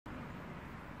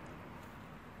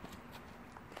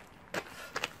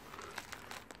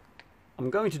I'm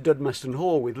going to Dudmaston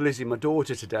Hall with Lizzie, my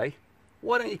daughter, today.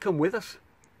 Why don't you come with us?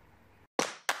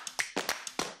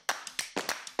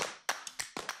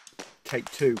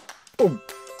 Take two. Boom!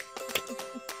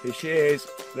 Here she is,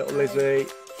 little Lizzie.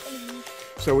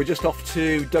 So we're just off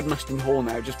to Dudmaston Hall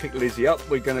now. Just picked Lizzie up.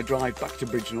 We're going to drive back to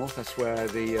Bridgnorth. That's where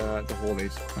the hall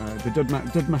is. The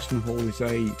Dudmaston Hall is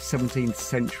a 17th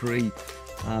century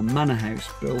manor house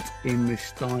built in the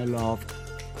style of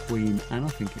Queen Anne, I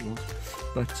think it was.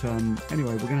 But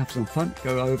anyway, we're going to have some fun.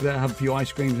 Go over there, have a few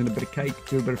ice creams and a bit of cake,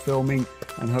 do a bit of filming,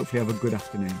 and hopefully have a good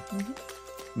afternoon.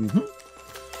 We're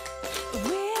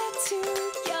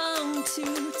too young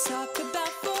to talk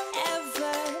about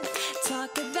forever,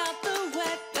 talk about the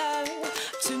weather,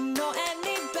 to know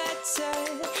any better.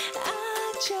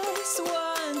 I just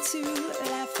want to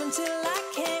laugh until I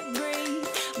can't breathe.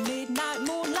 Midnight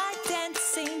moonlight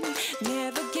dancing,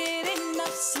 never get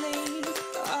enough sleep.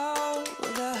 Oh,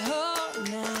 the whole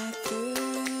night through.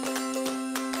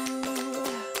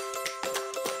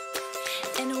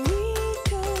 And we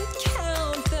could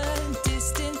count the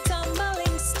distant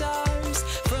tumbling stars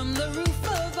from the roof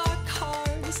of our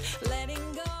cars,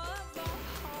 letting go of our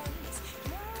hearts.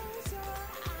 Close our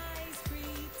eyes,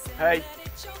 pretend Hey, that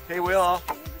it's your here we are,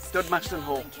 Dudmaston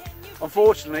Hall.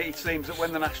 Unfortunately, it seems that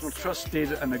when the National Trust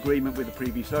did an agreement with the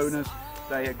previous owners,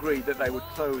 they agreed that they would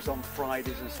close on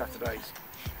Fridays and Saturdays.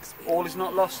 All is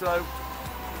not lost though.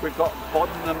 We've got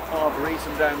Bodenham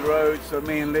Arboretum down the road, so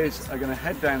me and Liz are going to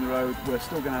head down the road. We're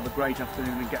still going to have a great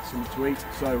afternoon and get something to eat,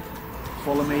 so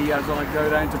follow me as I go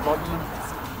down to Bodenham.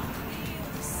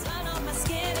 sun on my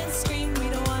skin and scream, we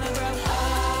don't wanna grow old.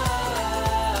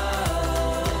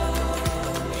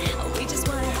 We just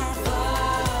wanna have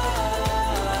fun.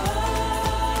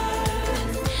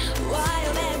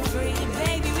 Wild and free,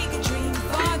 baby, we can dream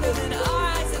farther than our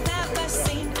eyes have ever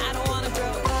seen. I don't wanna grow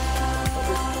old.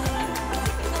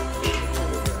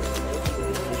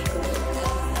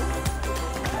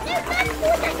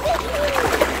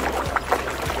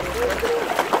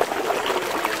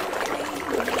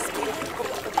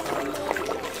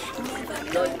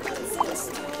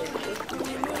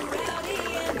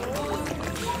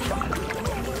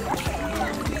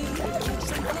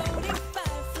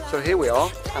 So here we are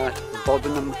at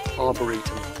Bodenham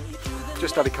Arboretum.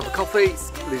 Just had a cup of coffee,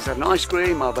 Liz had an ice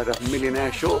cream, I've had a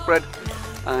millionaire shortbread,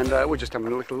 and we're just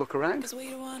having a little look around. So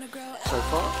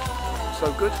far,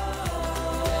 so good.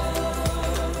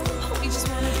 We just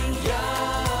wanna be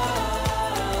young.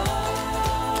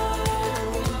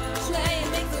 Play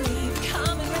and make believe,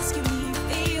 come and rescue me.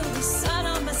 Feel the sun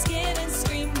on my skin and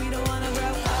scream, we don't wanna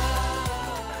grow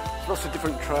up. Lots of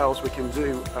different trails we can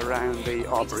do around the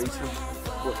Arboretum.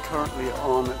 We're currently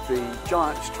on the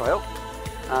Giants Trail,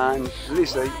 and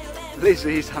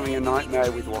Lizzie's having a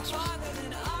nightmare with wasps.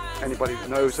 Anybody that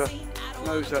knows her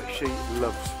knows that she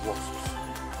loves wasps.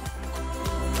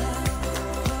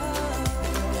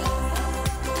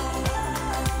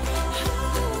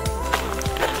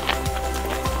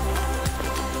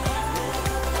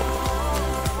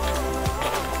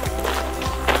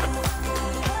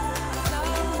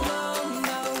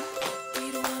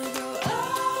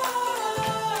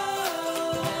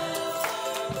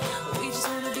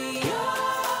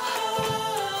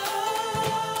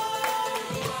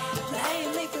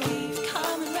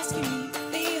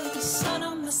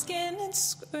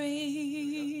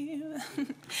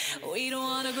 We don't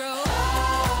wanna grow up.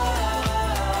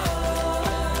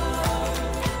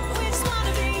 We just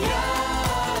wanna be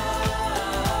young.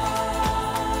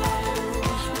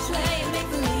 Play and make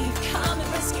believe, come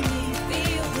and rescue me.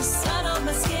 Feel the sun on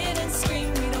my skin and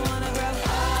scream. We don't wanna grow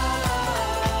up.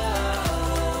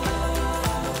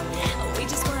 We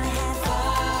just wanna have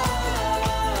fun.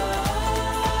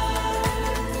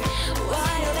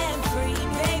 Wild and free,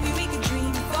 baby, we can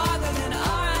dream farther than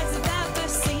our eyes have ever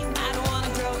seen. I don't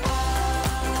wanna grow up.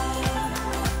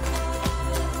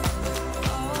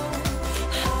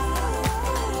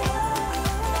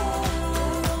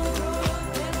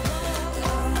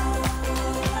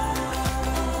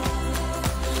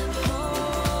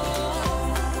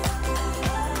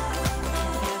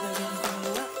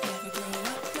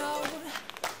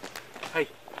 Hey,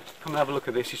 come and have a look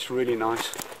at this, it's really nice.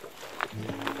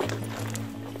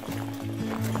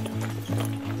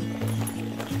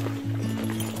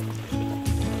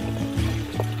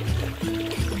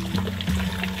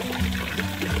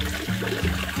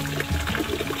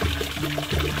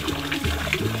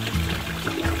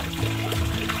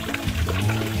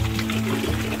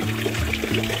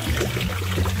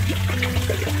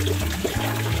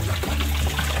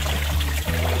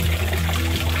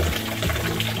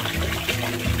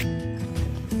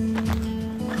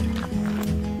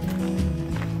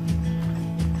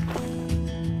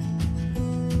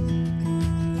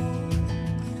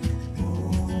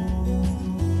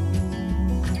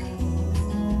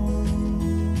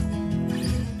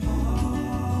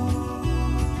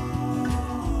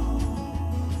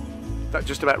 that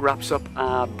just about wraps up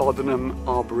our Bodenham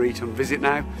Arboretum visit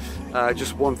now.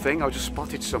 Just one thing, I just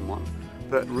spotted someone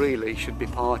that really should be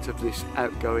part of this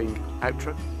outgoing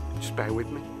outro. Just bear with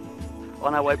me.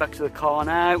 On our way back to the car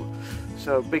now,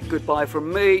 so big goodbye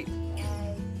from me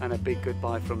and a big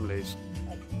goodbye from Liz.